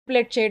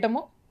Manipulate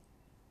చేయటము,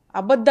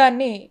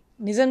 అబద్ధాన్ని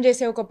నిజం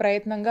చేసే ఒక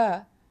ప్రయత్నంగా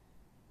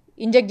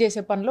ఇంజెక్ట్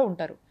చేసే పనిలో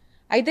ఉంటారు.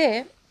 అయితే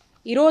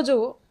ఈరోజు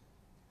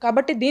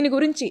కాబట్టి దీని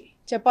గురించి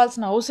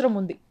చెప్పాల్సిన అవసరం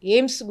ఉంది.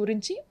 ఎయిమ్స్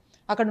గురించి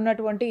అక్కడ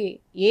ఉన్నటువంటి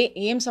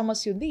ఏం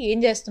సమస్య ఉంది, ఏం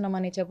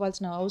చేస్తున్నామని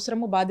చెప్పాల్సిన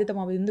అవసరము, బాధ్యత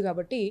మా ఉంది.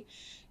 కాబట్టి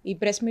ఈ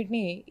ప్రెస్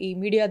మీట్ని ఈ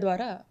మీడియా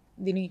ద్వారా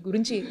దీని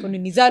గురించి కొన్ని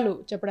నిజాలు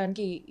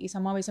చెప్పడానికి ఈ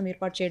సమావేశం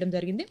ఏర్పాటు చేయడం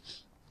జరిగింది.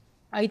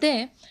 అయితే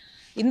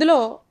ఇందులో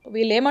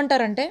వీళ్ళు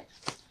ఏమంటారంటే,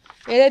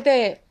 ఏదైతే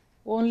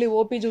ఓన్లీ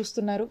ఓపీ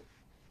చూస్తున్నారు,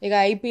 ఇక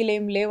ఐపీలు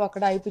ఏం లేవు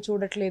అక్కడ, ఐపీ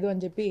చూడట్లేదు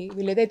అని చెప్పి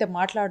వీళ్ళు ఏదైతే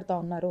మాట్లాడుతూ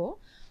ఉన్నారో,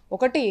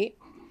 ఒకటి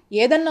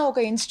ఏదన్నా ఒక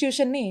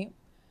ఇన్స్టిట్యూషన్ని,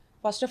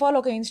 ఫస్ట్ ఆఫ్ ఆల్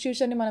ఒక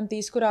ఇన్స్టిట్యూషన్ని మనం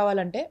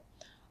తీసుకురావాలంటే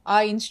ఆ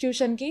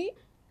ఇన్స్టిట్యూషన్కి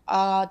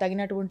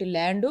తగినటువంటి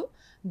ల్యాండు,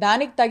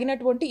 దానికి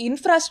తగినటువంటి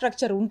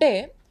ఇన్ఫ్రాస్ట్రక్చర్ ఉంటే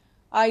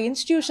ఆ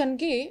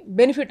ఇన్స్టిట్యూషన్కి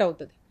బెనిఫిట్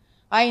అవుతుంది.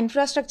 ఆ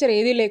ఇన్ఫ్రాస్ట్రక్చర్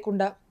ఏదీ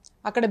లేకుండా,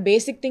 అక్కడ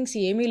బేసిక్ థింగ్స్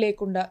ఏమీ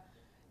లేకుండా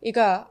ఇక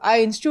ఆ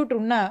ఇన్స్టిట్యూట్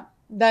ఉన్న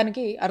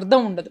దానికి అర్థం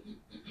ఉండదు.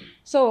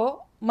 సో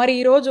మరి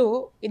ఈరోజు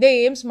ఇదే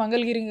ఎయిమ్స్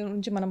మంగళగిరి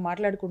గురించి మనం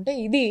మాట్లాడుకుంటే,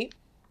 ఇది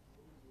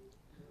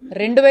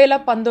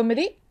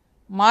 2019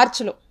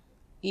 మార్చిలో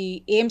ఈ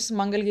ఎయిమ్స్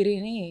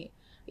మంగళగిరిని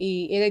ఈ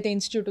ఏదైతే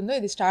ఇన్స్టిట్యూట్ ఉందో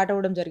ఇది స్టార్ట్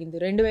అవ్వడం జరిగింది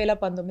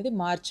 2019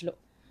 మార్చిలో.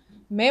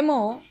 మేము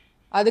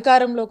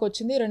అధికారంలోకి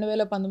వచ్చింది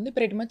 2019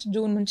 pretty much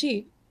జూన్ నుంచి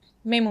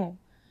మేము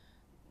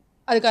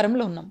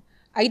అధికారంలో ఉన్నాం.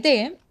 అయితే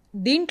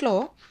దీంట్లో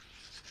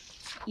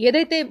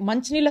ఏదైతే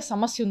మంచినీళ్ళ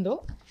సమస్య ఉందో,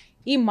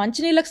 ఈ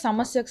మంచినీళ్ళ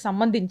సమస్యకు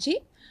సంబంధించి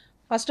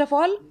ఫస్ట్ ఆఫ్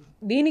ఆల్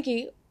దీనికి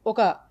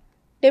ఒక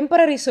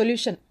టెంపరీ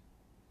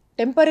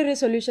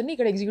సొల్యూషన్ని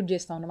ఇక్కడ ఎగ్జిక్యూట్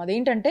చేస్తూ ఉన్నాం.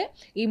 అదేంటంటే,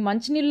 ఈ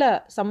మంచినీళ్ళ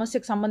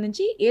సమస్యకు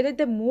సంబంధించి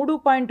ఏదైతే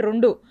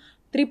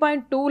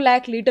 3.2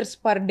 lakh లీటర్స్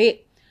పర్ డే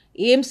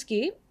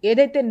ఎయిమ్స్కి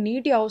ఏదైతే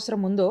నీటి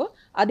అవసరం ఉందో,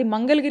 అది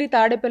మంగళగిరి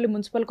తాడేపల్లి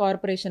మున్సిపల్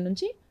కార్పొరేషన్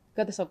నుంచి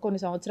గత కొన్ని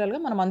సంవత్సరాలుగా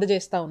మనం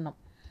అందజేస్తూ ఉన్నాం.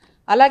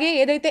 అలాగే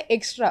ఏదైతే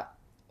ఎక్స్ట్రా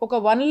ఒక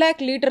 1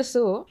 lakh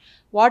లీటర్స్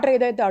వాటర్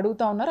ఏదైతే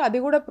అడుగుతూ ఉన్నారో అది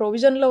కూడా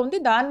ప్రొవిజన్లో ఉంది,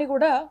 దాన్ని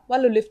కూడా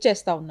వాళ్ళు లిఫ్ట్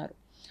చేస్తూ ఉన్నారు.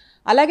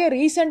 అలాగే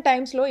రీసెంట్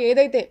టైమ్స్లో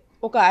ఏదైతే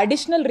ఒక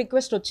అడిషనల్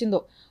రిక్వెస్ట్ వచ్చిందో,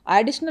 ఆ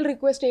అడిషనల్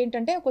రిక్వెస్ట్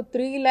ఏంటంటే ఒక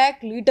 3 lakh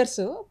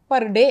లీటర్స్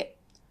పర్ డే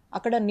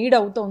అక్కడ నీడ్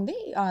అవుతుంది,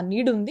 ఆ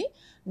నీడ్ ఉంది.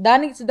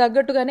 దానికి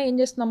తగ్గట్టుగానే ఏం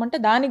చేస్తున్నామంటే,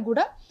 దానికి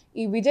కూడా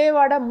ఈ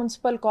విజయవాడ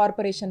మున్సిపల్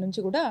కార్పొరేషన్ నుంచి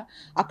కూడా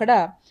అక్కడ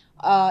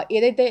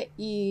ఏదైతే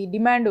ఈ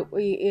డిమాండ్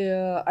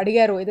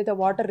అడిగారో, ఏదైతే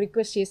వాటర్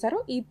రిక్వెస్ట్ చేశారో,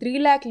 ఈ 3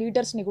 lakh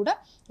లీటర్స్ని కూడా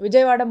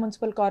విజయవాడ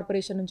మున్సిపల్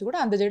కార్పొరేషన్ నుంచి కూడా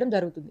అందజేయడం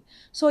జరుగుతుంది.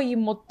 సో ఈ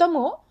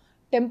మొత్తము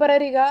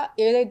టెంపరీగా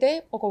ఏదైతే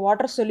ఒక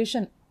వాటర్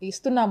సొల్యూషన్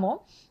ఇస్తున్నామో,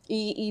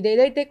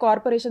 ఇదేదైతే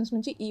కార్పొరేషన్స్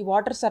నుంచి ఈ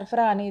వాటర్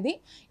సరఫరా అనేది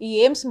ఈ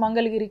ఎయిమ్స్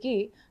మంగళగిరికి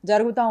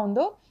జరుగుతూ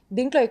ఉందో,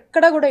 దీంట్లో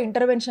ఎక్కడ కూడా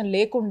ఇంటర్వెన్షన్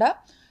లేకుండా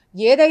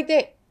ఏదైతే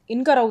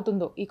ఇన్కర్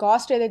అవుతుందో, ఈ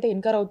కాస్ట్ ఏదైతే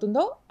ఇన్కర్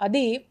అవుతుందో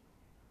అది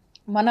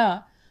మన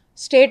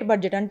స్టేట్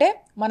బడ్జెట్ అంటే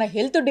మన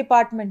హెల్త్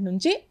డిపార్ట్మెంట్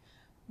నుంచి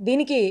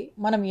దీనికి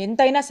మనం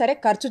ఎంతైనా సరే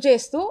ఖర్చు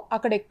చేస్తూ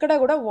అక్కడ ఎక్కడ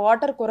కూడా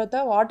వాటర్ కొరత,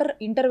 వాటర్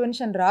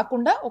ఇంటర్వెన్షన్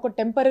రాకుండా ఒక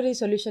టెంపరీ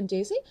సొల్యూషన్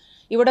చేసి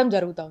ఇవ్వడం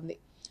జరుగుతూ ఉంది.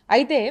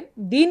 అయితే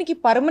దీనికి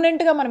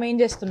పర్మనెంట్గా మనం ఏం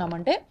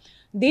చేస్తున్నామంటే,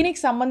 దీనికి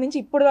సంబంధించి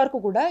ఇప్పటి వరకు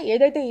కూడా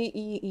ఏదైతే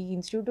ఈ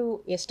ఇన్స్టిట్యూట్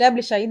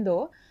ఎస్టాబ్లిష్ అయిందో,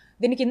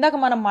 దీనికి ఇందాక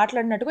మనం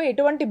మాట్లాడినట్టుగా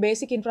ఎటువంటి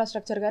బేసిక్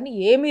ఇన్ఫ్రాస్ట్రక్చర్ కానీ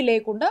ఏమీ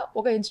లేకుండా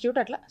ఒక ఇన్స్టిట్యూట్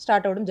అట్లా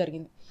స్టార్ట్ అవ్వడం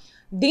జరిగింది.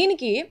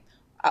 దీనికి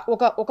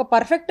ఒక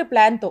పర్ఫెక్ట్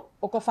ప్లాన్తో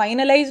ఒక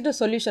ఫైనలైజ్డ్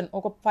సొల్యూషన్,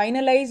 ఒక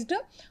ఫైనలైజ్డ్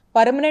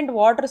పర్మనెంట్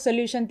వాటర్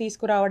సొల్యూషన్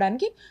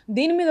తీసుకురావడానికి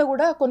దీని మీద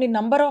కూడా కొన్ని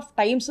నంబర్ ఆఫ్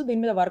టైమ్స్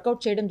దీని మీద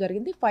వర్కౌట్ చేయడం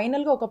జరిగింది.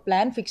 ఫైనల్గా ఒక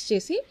ప్లాన్ ఫిక్స్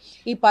చేసి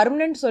ఈ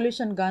పర్మనెంట్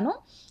సొల్యూషన్ గాను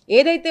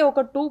ఏదైతే ఒక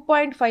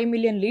 2.5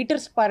 million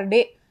లీటర్స్ పర్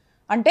డే,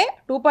 అంటే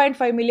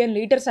 2.5 million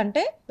లీటర్స్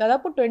అంటే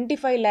దాదాపు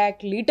 25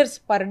 lakh లీటర్స్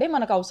పర్ డే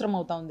మనకు అవసరం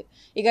అవుతా ఉంది.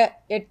 ఇక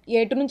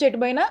ఎటు నుంచి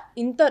ఎటుపోయినా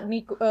ఇంత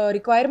నీకు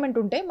రిక్వైర్మెంట్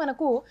ఉంటే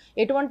మనకు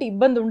ఎటువంటి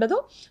ఇబ్బంది ఉండదు.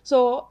 సో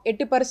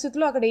ఎట్టి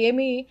పరిస్థితుల్లో అక్కడ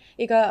ఏమీ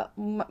ఇక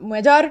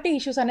మెజారిటీ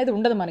ఇష్యూస్ అనేది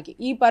ఉండదు మనకి.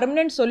 ఈ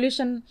పర్మనెంట్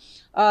సొల్యూషన్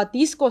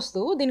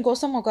తీసుకొస్తూ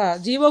దీనికోసం ఒక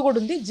జీవో కూడా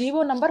ఉంది,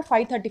 జీవో నంబర్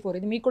 534.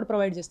 ఇది మీకు కూడా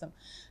ప్రొవైడ్ చేస్తాం.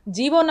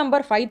 జీవో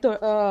నంబర్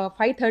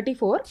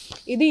 534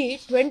 ఇది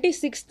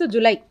 26th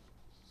జూలై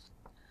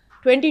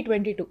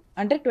 2022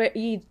 అంటే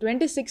ఈ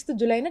 26th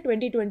జూలైన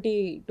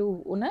 2022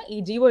 ఉన్న ఈ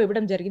జీవో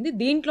ఇవ్వడం జరిగింది.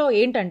 దీంట్లో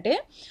ఏంటంటే,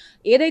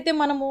 ఏదైతే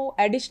మనము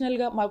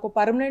అడిషనల్గా మాకు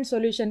permanent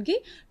సొల్యూషన్కి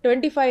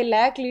 25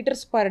 lakh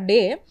litres per day,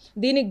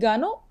 దీనికి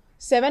గాను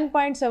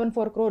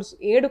 7.74 crores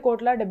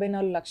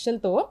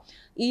 7,74,00,000తో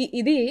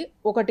ఇది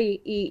ఒకటి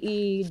ఈ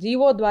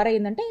జీవో ద్వారా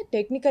ఏంటంటే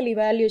టెక్నికల్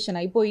ఇవాల్యుయేషన్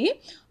అయిపోయి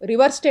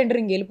రివర్స్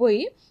టెండరింగ్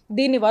వెళ్ళిపోయి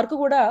దీని వర్క్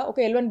కూడా ఒక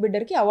L1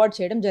 బిడ్డర్కి అవార్డ్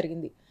చేయడం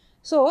జరిగింది.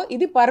 సో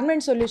ఇది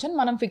పర్మనెంట్ సొల్యూషన్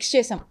మనం ఫిక్స్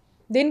చేసాం.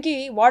 దీనికి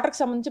వాటర్కి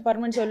సంబంధించి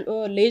పర్మనెంట్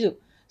లేదు.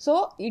 సో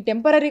ఈ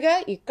టెంపరీగా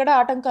ఎక్కడ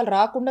ఆటంకాలు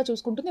రాకుండా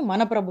చూసుకుంటుంది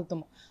మన ప్రభుత్వం.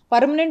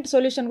 పర్మనెంట్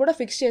సొల్యూషన్ కూడా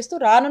ఫిక్స్ చేస్తూ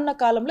రానున్న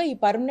కాలంలో ఈ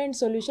పర్మనెంట్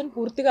సొల్యూషన్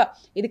పూర్తిగా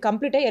ఇది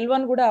కంప్లీట్ అయ్యి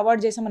L1 కూడా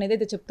అవార్డ్ చేసామని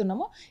ఏదైతే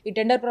చెప్తున్నామో, ఈ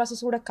టెండర్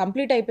ప్రాసెస్ కూడా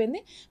కంప్లీట్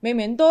అయిపోయింది.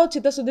 మేము ఎంతో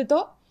చిత్తశుద్ధితో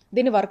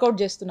దీన్ని వర్కౌట్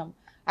చేస్తున్నాం.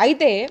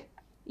 అయితే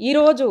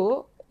ఈరోజు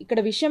ఇక్కడ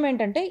విషయం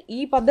ఏంటంటే, ఈ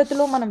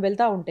పద్ధతిలో మనం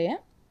వెళ్తూ ఉంటే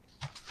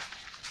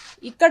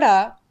ఇక్కడ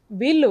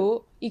వీళ్ళు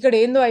ఇక్కడ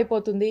ఏందో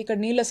అయిపోతుంది, ఇక్కడ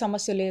నీళ్ళ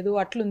సమస్య లేదు,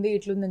 అట్లుంది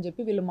ఇట్లుంది అని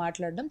చెప్పి వీళ్ళు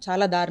మాట్లాడడం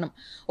చాలా దారుణం.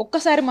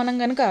 ఒక్కసారి మనం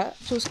కనుక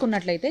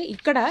చూసుకున్నట్లయితే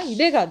ఇక్కడ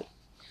ఇదే కాదు,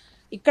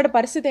 ఇక్కడ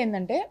పరిస్థితి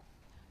ఏంటంటే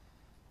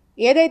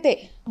ఏదైతే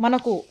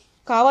మనకు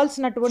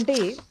కావాల్సినటువంటి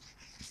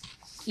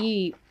ఈ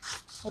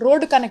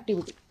రోడ్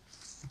కనెక్టివిటీ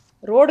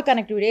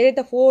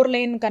ఏదైతే 4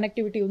 లేన్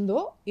కనెక్టివిటీ ఉందో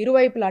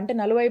ఇరువైపులా అంటే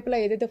నలువైపులా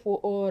ఏదైతే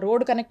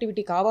రోడ్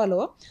కనెక్టివిటీ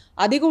కావాలో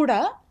అది కూడా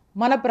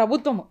మన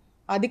ప్రభుత్వం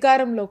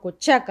అధికారంలోకి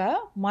వచ్చాక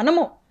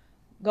మనము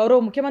గౌరవ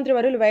ముఖ్యమంత్రి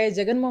వర్యులు వైఎస్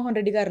జగన్మోహన్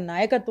రెడ్డి గారి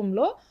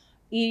నాయకత్వంలో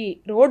ఈ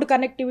రోడ్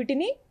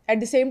కనెక్టివిటీని at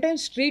the same time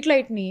street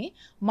లైట్ని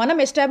మనం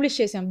ఎస్టాబ్లిష్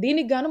చేసాం.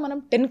 దీనికి గాను మనం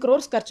 10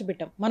 crores ఖర్చు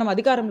పెట్టాం మనం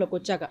అధికారంలోకి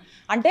వచ్చాక.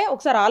 అంటే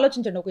ఒకసారి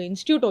ఆలోచించండి, ఒక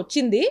ఇన్స్టిట్యూట్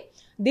వచ్చింది,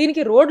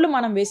 దీనికి రోడ్లు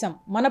మనం వేసాం.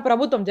 మన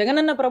ప్రభుత్వం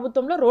జగనన్న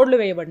ప్రభుత్వంలో రోడ్లు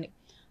వేయబడినాయి.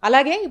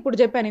 అలాగే ఇప్పుడు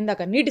చెప్పాను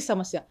ఇందాక నీటి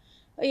సమస్య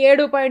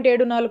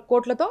 7.74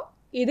 కోట్లతో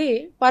ఇది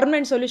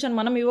పర్మనెంట్ సొల్యూషన్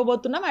మనం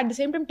ఇవ్వబోతున్నాం. At the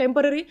same time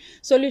temporary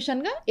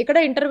సొల్యూషన్గా ఇక్కడ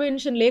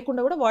ఇంటర్వెన్షన్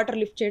లేకుండా కూడా వాటర్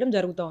లిఫ్ట్ చేయడం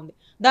జరుగుతూ ఉంది.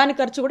 దాని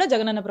ఖర్చు కూడా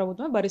జగనన్న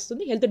ప్రభుత్వమే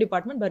భరిస్తుంది, హెల్త్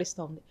డిపార్ట్మెంట్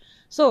భరిస్తూ ఉంది.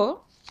 సో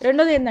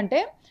రెండోది ఏంటంటే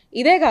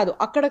ఇదే కాదు,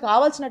 అక్కడ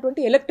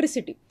కావాల్సినటువంటి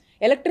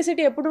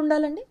ఎలక్ట్రిసిటీ ఎప్పుడు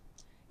ఉండాలండి?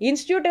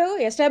 ఇన్స్టిట్యూట్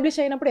ఎస్టాబ్లిష్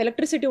అయినప్పుడు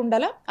ఎలక్ట్రిసిటీ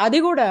ఉండాలా?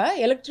 అది కూడా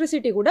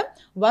ఎలక్ట్రిసిటీ కూడా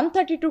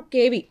 132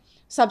 kV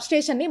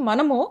సబ్స్టేషన్ని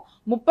మనము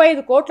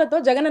 35 కోట్లతో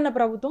జగనన్న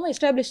ప్రభుత్వం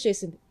ఎస్టాబ్లిష్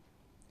చేసింది.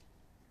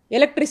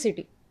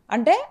 ఎలక్ట్రిసిటీ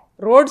అంటే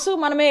రోడ్స్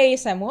మనమే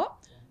వేసాము,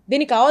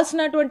 దీనికి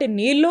కావాల్సినటువంటి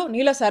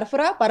నీళ్ళ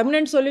సరఫరా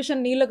పర్మనెంట్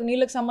సొల్యూషన్,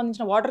 నీళ్ళకు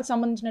సంబంధించిన వాటర్కి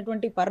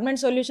సంబంధించినటువంటి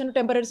పర్మనెంట్ సొల్యూషన్,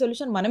 టెంపరీ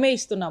సొల్యూషన్ మనమే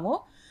ఇస్తున్నాము,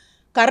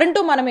 కరెంటు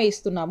మనమే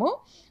ఇస్తున్నాము.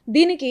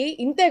 దీనికి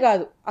ఇంతే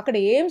కాదు, అక్కడ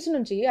ఎయిమ్స్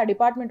నుంచి ఆ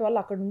డిపార్ట్మెంట్ వాళ్ళు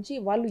అక్కడ నుంచి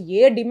వాళ్ళు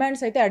ఏ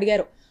డిమాండ్స్ అయితే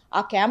అడిగారో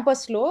ఆ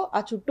క్యాంపస్లో ఆ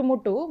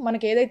చుట్టుముట్టు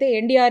మనకి ఏదైతే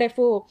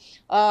ఎన్డీఆర్ఎఫ్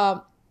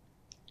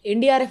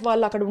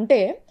వాళ్ళు అక్కడ ఉంటే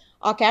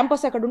ఆ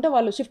క్యాంపస్ అక్కడ ఉంటే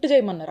వాళ్ళు షిఫ్ట్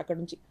చేయమన్నారు, అక్కడ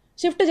నుంచి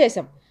షిఫ్ట్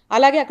చేసాం.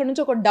 అలాగే అక్కడ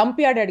నుంచి ఒక డంప్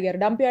యార్డ్ అడిగారు,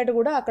 డంప్ యార్డ్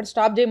కూడా అక్కడ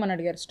స్టాప్ చేయమని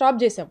అడిగారు, స్టాప్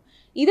చేసాం.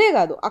 ఇదే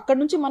కాదు, అక్కడ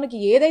నుంచి మనకి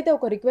ఏదైతే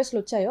ఒక రిక్వెస్ట్లు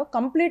వచ్చాయో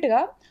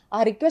కంప్లీట్గా ఆ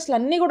రిక్వెస్ట్లు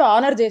అన్నీ కూడా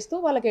ఆనర్ చేస్తూ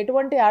వాళ్ళకి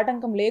ఎటువంటి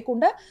ఆటంకం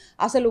లేకుండా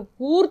అసలు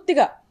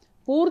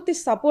పూర్తి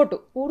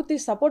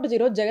సపోర్ట్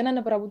ఈరోజు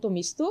జగనన్న ప్రభుత్వం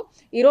ఇస్తూ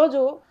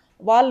ఈరోజు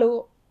వాళ్ళు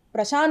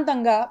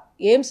ప్రశాంతంగా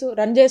ఎయిమ్స్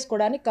రన్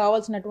చేసుకోవడానికి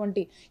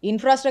కావాల్సినటువంటి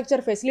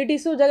ఇన్ఫ్రాస్ట్రక్చర్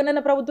ఫెసిలిటీసు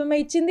జగనన్న ప్రభుత్వమే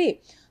ఇచ్చింది.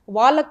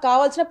 వాళ్ళకు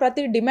కావాల్సిన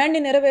ప్రతి డిమాండ్ని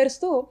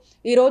నెరవేరుస్తూ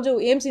ఈరోజు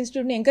ఎయిమ్స్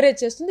ఇన్స్టిట్యూట్ని ఎంకరేజ్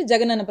చేస్తుంది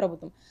జగనన్న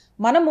ప్రభుత్వం.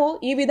 మనము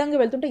ఈ విధంగా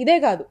వెళ్తుంటే ఇదే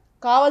కాదు,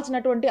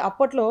 కావాల్సినటువంటి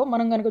అప్పట్లో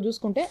మనం కనుక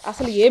చూసుకుంటే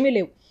అసలు ఏమీ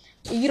లేవు.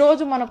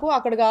 ఈరోజు మనకు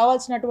అక్కడ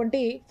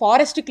కావాల్సినటువంటి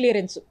ఫారెస్ట్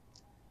క్లియరెన్స్,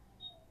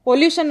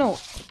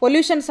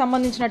 పొల్యూషన్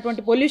సంబంధించిన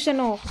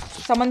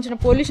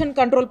పొల్యూషన్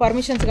కంట్రోల్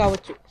పర్మిషన్స్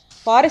కావచ్చు,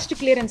 ఫారెస్ట్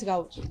క్లియరెన్స్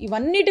కావచ్చు,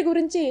 ఇవన్నిటి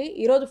గురించి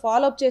ఈరోజు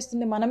ఫాలోఅప్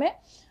చేస్తుంది మనమే,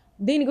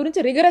 దీని గురించి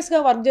రిగరస్గా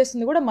వర్క్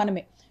చేస్తుంది కూడా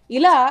మనమే.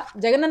 ఇలా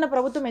జగనన్న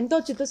ప్రభుత్వం ఎంతో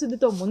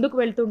చిత్తశుద్ధితో ముందుకు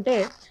వెళ్తుంటే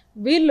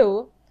వీళ్ళు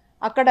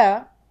అక్కడ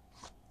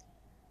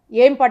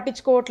ఏం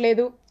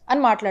పట్టించుకోవట్లేదు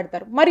అని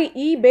మాట్లాడతారు. మరి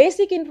ఈ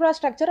బేసిక్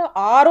ఇన్ఫ్రాస్ట్రక్చర్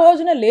ఆ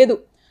రోజున లేదు,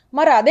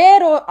 మరి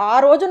ఆ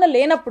రోజున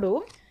లేనప్పుడు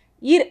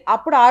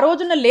ఆ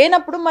రోజున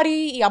లేనప్పుడు మరి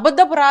ఈ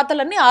అబద్ధపు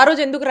రాతలన్నీ ఆ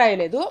రోజు ఎందుకు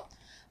రాయలేదు?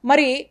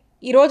 మరి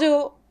ఈరోజు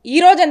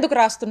ఎందుకు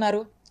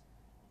రాస్తున్నారు?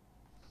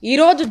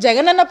 ఈరోజు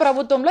జగనన్న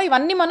ప్రభుత్వంలో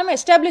ఇవన్నీ మనం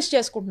ఎస్టాబ్లిష్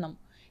చేసుకుంటున్నాం.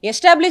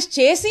 ఎస్టాబ్లిష్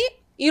చేసి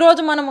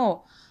ఈరోజు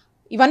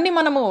ఇవన్నీ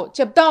మనము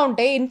చెప్తా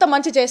ఉంటే, ఇంత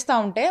మంచి చేస్తూ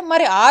ఉంటే,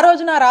 మరి ఆ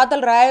రోజున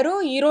రాతలు రాయరు,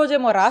 ఈ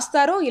రోజేమో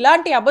రాస్తారు.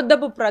 ఇలాంటి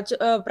అబద్ధపు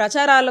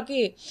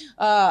ప్రచారాలకి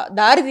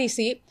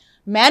దారితీసి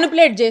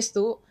మ్యానిపులేట్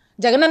చేస్తూ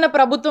జగనన్న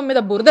ప్రభుత్వం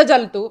మీద బురద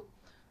జల్లుతూ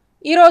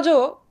ఈరోజు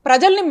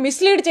ప్రజల్ని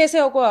మిస్లీడ్ చేసే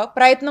ఒక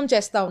ప్రయత్నం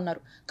చేస్తూ ఉన్నారు.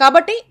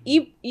 కాబట్టి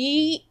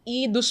ఈ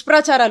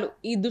దుష్ప్రచారాలు,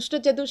 ఈ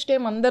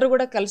చతుష్టయం అందరూ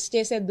కూడా కలిసి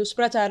చేసే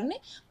దుష్ప్రచారాన్ని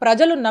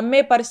ప్రజలు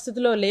నమ్మే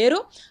పరిస్థితిలో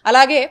లేరు.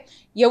 అలాగే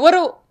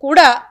ఎవరు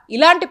కూడా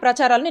ఇలాంటి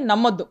ప్రచారాలని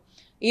నమ్మొద్దు.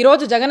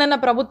 ఈరోజు జగనన్న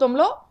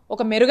ప్రభుత్వంలో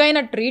ఒక మెరుగైన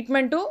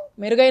ట్రీట్మెంటు,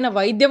 మెరుగైన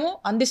వైద్యము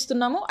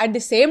అందిస్తున్నాము. అట్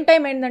ది సేమ్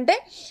టైం ఏంటంటే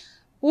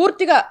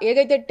పూర్తిగా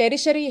ఏదైతే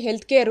టెరిషరీ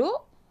హెల్త్ కేరు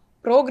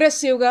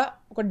ప్రోగ్రెసివ్గా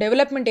ఒక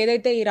డెవలప్మెంట్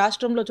ఏదైతే ఈ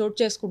రాష్ట్రంలో చోటు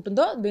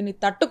చేసుకుంటుందో దీన్ని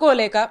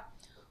తట్టుకోలేక,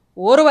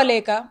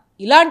 ఓర్వలేక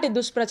ఇలాంటి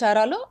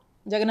దుష్ప్రచారాలు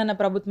జగనన్న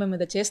ప్రభుత్వం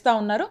మీద చేస్తూ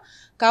ఉన్నారు.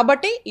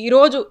 కాబట్టి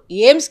ఈరోజు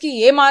ఎయిమ్స్కి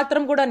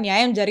ఏమాత్రం కూడా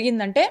న్యాయం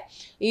జరిగిందంటే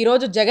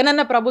ఈరోజు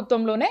జగనన్న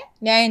ప్రభుత్వంలోనే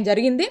న్యాయం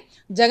జరిగింది,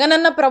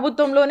 జగనన్న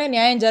ప్రభుత్వంలోనే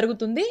న్యాయం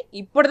జరుగుతుంది.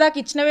 ఇప్పటిదాకా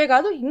ఇచ్చినవే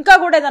కాదు, ఇంకా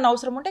కూడా ఏదైనా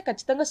అవసరం ఉంటే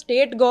ఖచ్చితంగా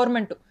స్టేట్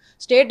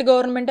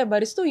గవర్నమెంటే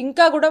భరిస్తూ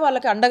ఇంకా కూడా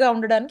వాళ్ళకి అండగా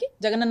ఉండడానికి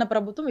జగనన్న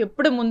ప్రభుత్వం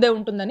ఎప్పుడు ముందే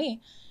ఉంటుందని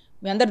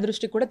మీ అందరి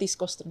దృష్టికి కూడా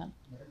తీసుకొస్తున్నాను.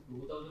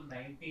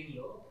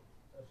 2019లో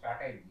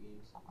స్టార్ట్ అయింది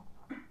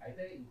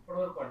అయితే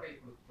ఇప్పటివరకు అంటే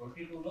ఇప్పుడు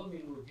 22లో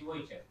మీరు జివో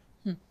ఇచ్చారు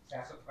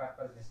శాశ్వత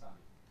ప్రాతిపదికన.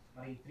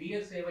 మరి 3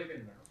 ఇయర్స్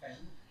ఏమైపోయింది మేడం టైం?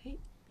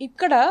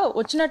 ఇక్కడ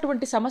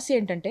వచ్చినటువంటి సమస్య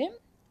ఏంటంటే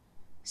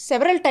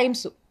సెవరల్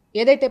టైమ్స్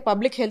ఏదైతే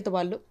పబ్లిక్ హెల్త్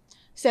వాళ్ళు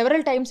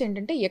సెవరల్ టైమ్స్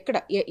ఏంటంటే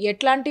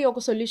ఎట్లాంటి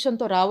ఒక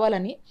సొల్యూషన్తో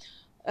రావాలని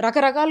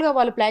రకరకాలుగా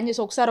వాళ్ళు ప్లాన్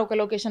చేసి ఒకసారి ఒక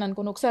లొకేషన్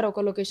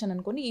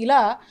అనుకొని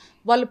ఇలా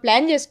వాళ్ళు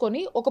ప్లాన్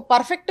చేసుకొని ఒక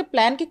పర్ఫెక్ట్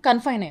ప్లాన్కి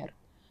కన్ఫైన్ అయ్యారు.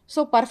 సో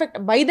పర్ఫెక్ట్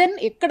బై దెన్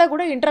ఎక్కడ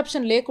కూడా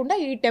ఇంటరప్షన్ లేకుండా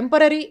ఈ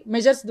టెంపరీ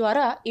మెజర్స్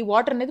ద్వారా ఈ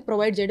వాటర్ అనేది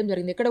ప్రొవైడ్ చేయడం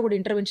జరిగింది, ఎక్కడ కూడా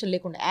ఇంటర్వెన్షన్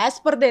లేకుండా యాజ్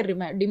పర్ దేర్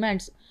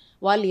డిమాండ్స్.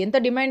 వాళ్ళు ఎంత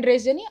డిమాండ్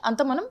రేజ్ అని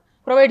అంత మనం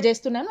ప్రొవైడ్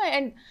చేస్తున్నాను.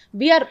 And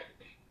we are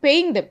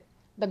paying them.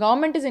 The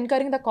government is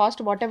incurring the cost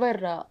whatever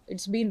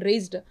it's been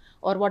raised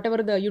or whatever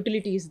the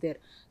utility is there.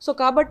 So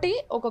kabatti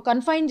oka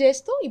confine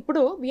chestu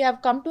ippudu we have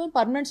come to a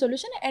permanent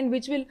solution and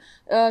which will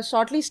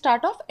shortly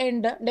start off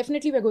and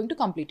definitely we are going to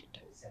complete it.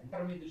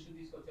 Centre మీ దృష్టికి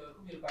తీసుకొచ్చే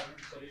వరకు మీరు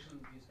permanent solution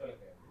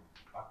తీసుకోలేకపోయారు.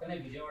 పక్కనే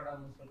Vijayawada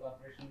municipal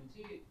corporation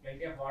నుంచి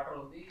plenty of water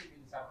ఉంది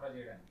దీన్ని సరఫరా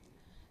చేయడానికి.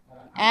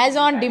 As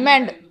on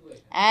demand,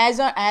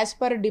 as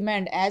per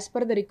demand, as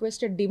per the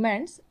requested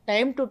demands,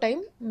 time to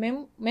time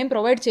మేము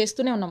ప్రొవైడ్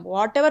చేస్తూనే ఉన్నాం.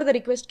 What ever the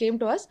request came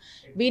to us,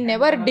 we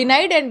never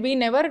denied and we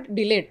never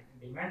delayed.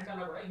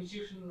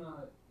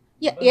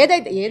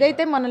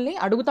 ఏదైతే మనల్ని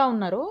అడుగుతా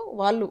ఉన్నారో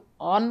వాళ్ళు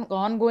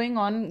ఆన్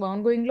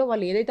గోయింగ్లో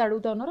వాళ్ళు ఏదైతే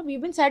అడుగుతా ఉన్నారో we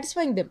been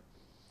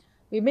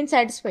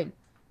satisfying.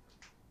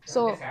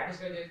 So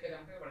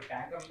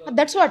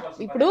that's what.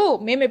 ఇప్పుడు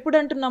మేము ఎప్పుడు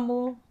అంటున్నాము,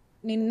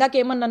 నేను ఇందాక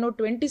ఏమన్నాను,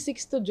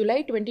 26th July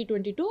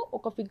 2022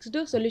 ఒక ఫిక్స్డ్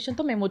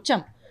సొల్యూషన్తో మేము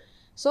వచ్చాం.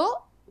 So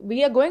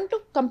we are going to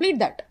complete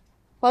that.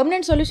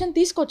 Permanent solution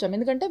తీసుకొచ్చాం,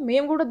 ఎందుకంటే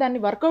మేము కూడా దాన్ని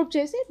వర్కౌట్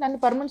చేసి దాన్ని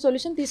పర్మనెంట్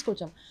సొల్యూషన్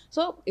తీసుకొచ్చాం.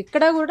 సో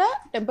ఎక్కడ కూడా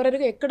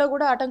టెంపరీగా ఎక్కడ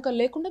కూడా ఆటంకాలు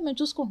లేకుండా మేము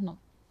చూసుకుంటున్నాం.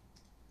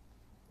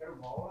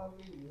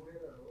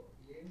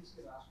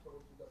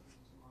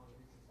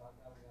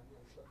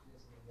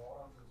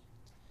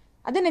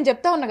 అదే నేను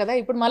చెప్తా ఉన్నా కదా,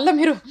 ఇప్పుడు మళ్ళీ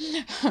మీరు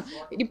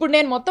ఇప్పుడు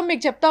నేను మొత్తం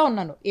మీకు చెప్తా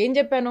ఉన్నాను. ఏం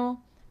చెప్పాను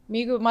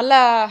మీకు? మళ్ళా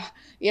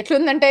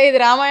ఎట్లుందంటే ఇది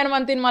రామాయణం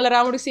అంతే మళ్ళీ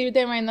రాముడికి సీవిత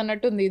ఏమైంది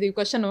అన్నట్టుంది ఇది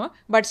క్వశ్చన్.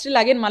 బట్ స్టిల్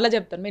అగైన్ మళ్ళీ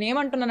చెప్తాను. నేను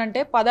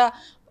ఏమంటున్నానంటే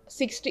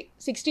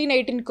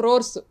 16-18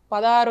 crores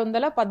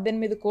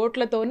 1618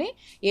 కోట్లతోని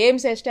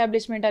ఎయిమ్స్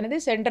ఎస్టాబ్లిష్మెంట్ అనేది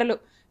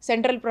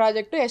సెంట్రల్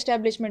ప్రాజెక్టు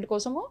ఎస్టాబ్లిష్మెంట్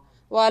కోసము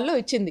వాళ్ళు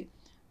ఇచ్చింది.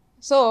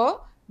 సో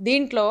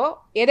దీంట్లో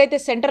ఏదైతే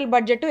సెంట్రల్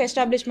బడ్జెట్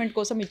ఎస్టాబ్లిష్మెంట్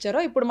కోసం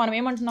ఇచ్చారో ఇప్పుడు మనం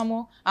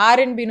ఏమంటున్నాము,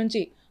 R&B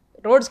నుంచి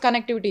roads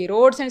connectivity,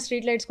 roads and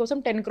street lights కోసం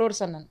 10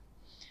 crores అన్నాను.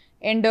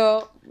 అండ్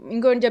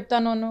ఇంకోటి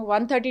చెప్తాను,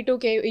 132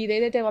 kV ఇది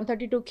ఏదైతే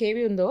 132 kV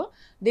ఉందో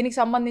దీనికి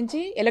సంబంధించి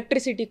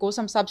ఎలక్ట్రిసిటీ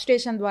కోసం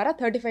సబ్స్టేషన్ ద్వారా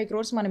 35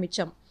 crores మనం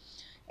ఇచ్చాం.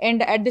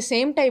 And at the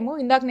same time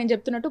ఇందాక నేను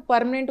చెప్తున్నట్టు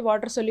పర్మనెంట్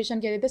వాటర్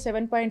సొల్యూషన్కి ఏదైతే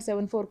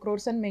 7.74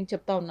 crores అని నేను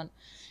చెప్తా ఉన్నాను.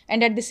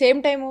 And at the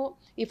same time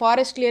ఈ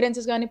ఫారెస్ట్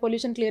క్లియరెన్సెస్ కానీ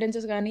పొల్యూషన్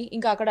క్లియరెన్సెస్ కానీ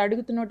ఇంకా అక్కడ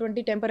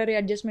అడుగుతున్నటువంటి టెంపరీ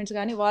అడ్జస్ట్మెంట్స్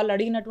కానీ వాళ్ళు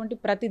అడిగినటువంటి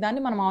ప్రతి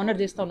దాన్ని మనం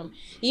ఆనర్ చేస్తూ ఉన్నాం.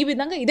 ఈ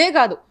విధంగా ఇదే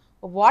కాదు,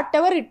 వాట్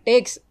ఎవర్ ఇట్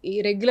టేక్స్, ఈ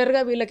రెగ్యులర్గా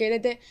వీళ్ళకి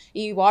ఏదైతే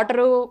ఈ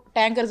వాటరు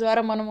ట్యాంకర్స్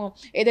ద్వారా మనము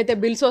ఏదైతే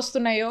బిల్స్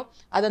వస్తున్నాయో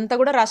అదంతా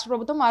కూడా రాష్ట్ర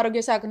ప్రభుత్వం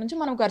ఆరోగ్య శాఖ నుంచి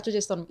మనం ఖర్చు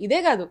చేస్తున్నాం. ఇదే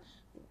కాదు,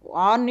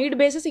 ఆన్ నీడ్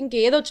బేసిస్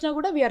ఇంకేది వచ్చినా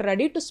కూడా we are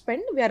ready to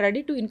spend, we are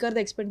ready to incur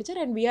the expenditure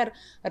and we are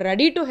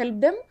ready to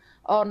help them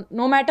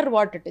no matter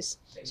what it is.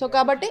 So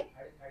కాబట్టి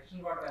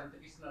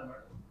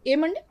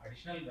ఏమండి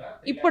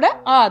ఇప్పుడా?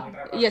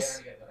 ఎస్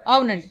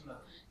అవునండి.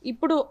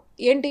 ఇప్పుడు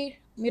ఏంటి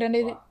మీరు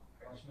అనేది,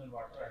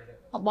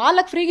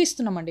 వాళ్ళకి ఫ్రీగా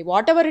ఇస్తున్నామండి.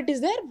 What ever it is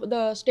there the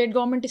state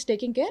government is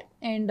taking care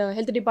and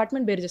health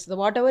department bear చేస్తుంది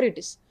what ever it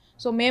is.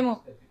 So మేము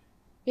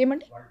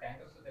ఏమండి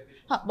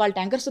వాళ్ళు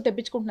ట్యాంకర్స్తో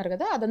తెప్పించుకుంటున్నారు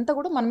కదా, అదంతా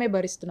కూడా మనమే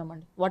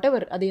భరిస్తున్నామండి. వాట్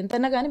ఎవర్ అది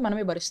ఎంతైనా కానీ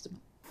మనమే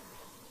భరిస్తున్నాం.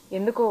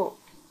 ఎందుకు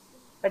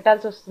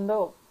పెట్టాల్సి వస్తుందో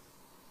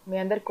మీ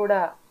అందరికి కూడా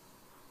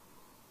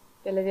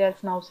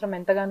తెలియజేయాల్సిన అవసరం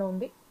ఎంతగానో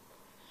ఉంది.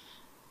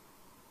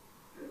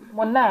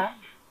 మొన్న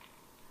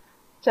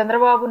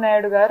చంద్రబాబు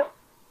నాయుడు గారు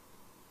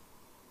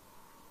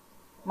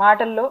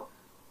మాటల్లో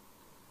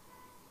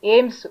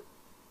ఎయిమ్స్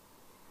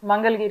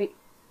మంగళగిరి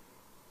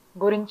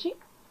గురించి,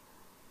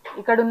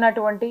 ఇక్కడ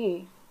ఉన్నటువంటి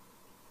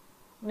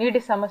నీటి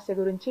సమస్య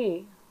గురించి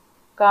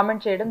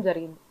కామెంట్ చేయడం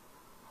జరిగింది.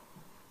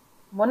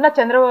 మొన్న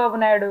చంద్రబాబు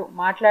నాయుడు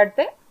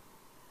మాట్లాడితే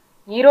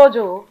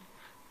ఈరోజు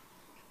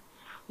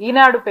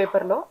ఈనాడు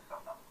పేపర్లో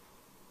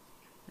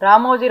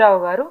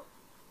రామోజీరావు గారు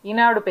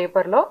ఈనాడు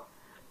పేపర్లో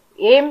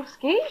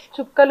ఎయిమ్స్కి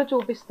చుక్కలు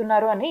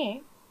చూపిస్తున్నారు అని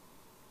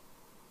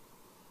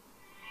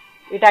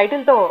ఈ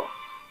టైటిల్తో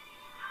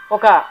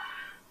ఒక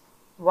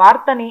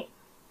వార్తని,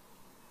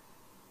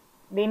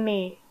 దీన్ని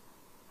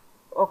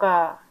ఒక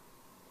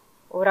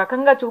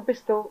రకంగా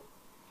చూపిస్తూ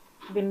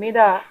దీని మీద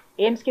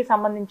ఎయిమ్స్కి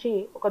సంబంధించి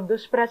ఒక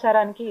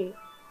దుష్ప్రచారానికి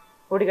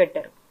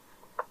ఒడిగట్టారు.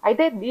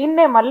 అయితే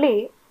దీన్నే మళ్ళీ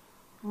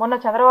మొన్న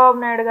చంద్రబాబు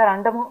నాయుడు గారు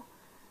అంటము,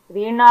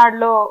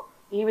 ఈనాడులో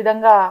ఈ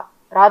విధంగా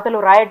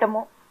రాతలు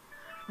రాయటము,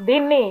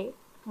 దీన్ని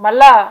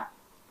మళ్ళా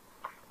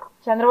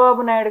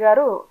చంద్రబాబు నాయుడు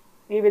గారు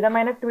ఈ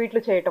విధమైన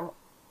ట్వీట్లు చేయటము,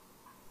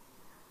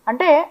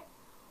 అంటే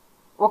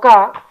ఒక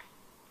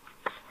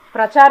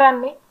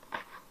ప్రచారాన్ని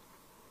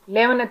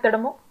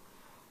లేవనెత్తడము,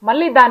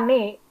 మళ్ళీ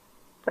దాన్ని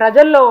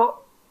ప్రజల్లో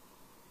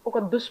ఒక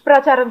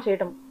దుష్ప్రచారం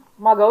చేయటం.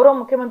 మా గౌరవ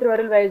ముఖ్యమంత్రి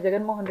వర్యులు వైఎస్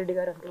జగన్మోహన్ రెడ్డి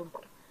గారు అంటూ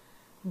ఉంటారు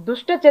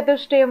దుష్ట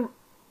చతుష్టయం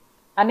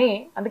అని,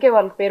 అందుకే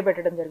వాళ్ళకి పేరు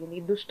పెట్టడం జరిగింది.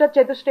 ఈ దుష్ట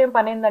చతుష్టయం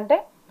పని ఏంటంటే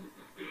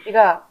ఇక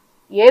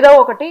ఏదో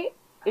ఒకటి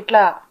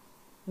ఇట్లా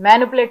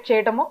మ్యానిపులేట్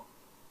చేయటము,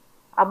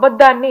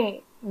 అబద్ధాన్ని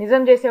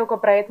నిజం చేసే ఒక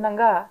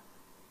ప్రయత్నంగా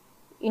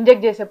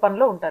ఇంజెక్ట్ చేసే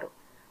పనిలో ఉంటారు.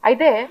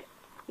 అయితే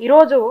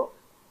ఈరోజు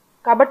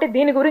కాబట్టి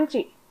దీని గురించి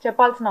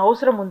చెప్పాల్సిన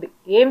అవసరం ఉంది.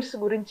 ఎయిమ్స్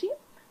గురించి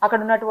అక్కడ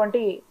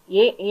ఉన్నటువంటి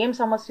ఏం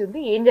సమస్య ఉంది,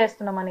 ఏం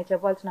చేస్తున్నాం అని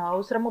చెప్పాల్సిన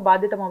అవసరము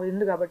బాధ్యత మా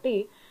ఉంది. కాబట్టి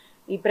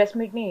ఈ ప్రెస్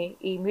మీట్ని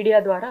ఈ మీడియా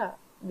ద్వారా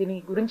దీని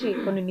గురించి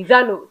కొన్ని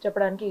నిజాలు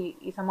చెప్పడానికి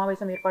ఈ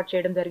సమావేశం ఏర్పాటు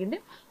చేయడం జరిగింది.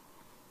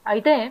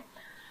 అయితే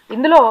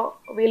ఇందులో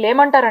వీళ్ళు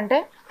ఏమంటారంటే,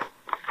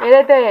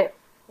 ఏదైతే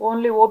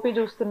ఓన్లీ ఓపీ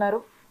చూస్తున్నారు,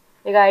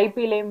 ఇక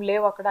ఐపీలు ఏం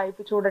లేవు అక్కడ,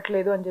 ఐపీ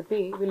చూడట్లేదు అని చెప్పి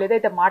వీళ్ళు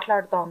ఏదైతే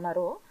మాట్లాడుతూ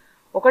ఉన్నారో,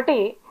 ఒకటి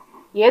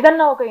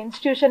ఏదన్నా ఒక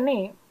ఇన్స్టిట్యూషన్ని,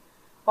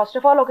 ఫస్ట్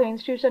ఆఫ్ ఆల్ ఒక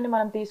ఇన్స్టిట్యూషన్ని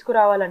మనం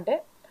తీసుకురావాలంటే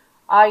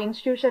ఆ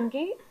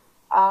ఇన్స్టిట్యూషన్కి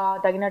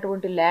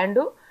తగినటువంటి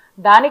ల్యాండు,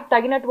 దానికి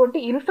తగినటువంటి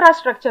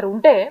ఇన్ఫ్రాస్ట్రక్చర్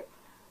ఉంటే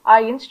ఆ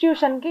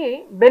ఇన్స్టిట్యూషన్కి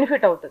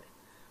బెనిఫిట్ అవుతుంది.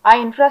 ఆ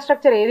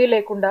ఇన్ఫ్రాస్ట్రక్చర్ ఏదీ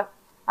లేకుండా,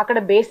 అక్కడ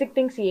బేసిక్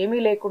థింగ్స్ ఏమీ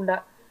లేకుండా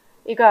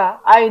ఇక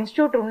ఆ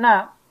ఇన్స్టిట్యూట్ ఉన్న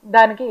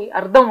దానికి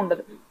అర్థం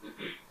ఉండదు.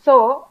 సో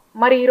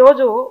మరి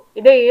ఈరోజు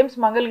ఇదే ఎయిమ్స్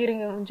మంగళగిరి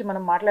నుంచి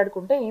మనం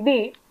మాట్లాడుకుంటే, ఇది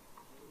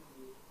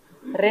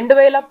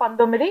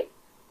 2019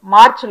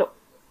 మార్చిలో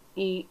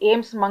ఈ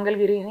ఎయిమ్స్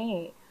మంగళగిరిని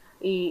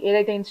ఈ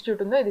ఏదైతే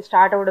ఇన్స్టిట్యూట్ ఉందో ఇది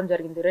స్టార్ట్ అవ్వడం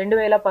జరిగింది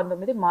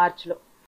 2019 మార్చిలో.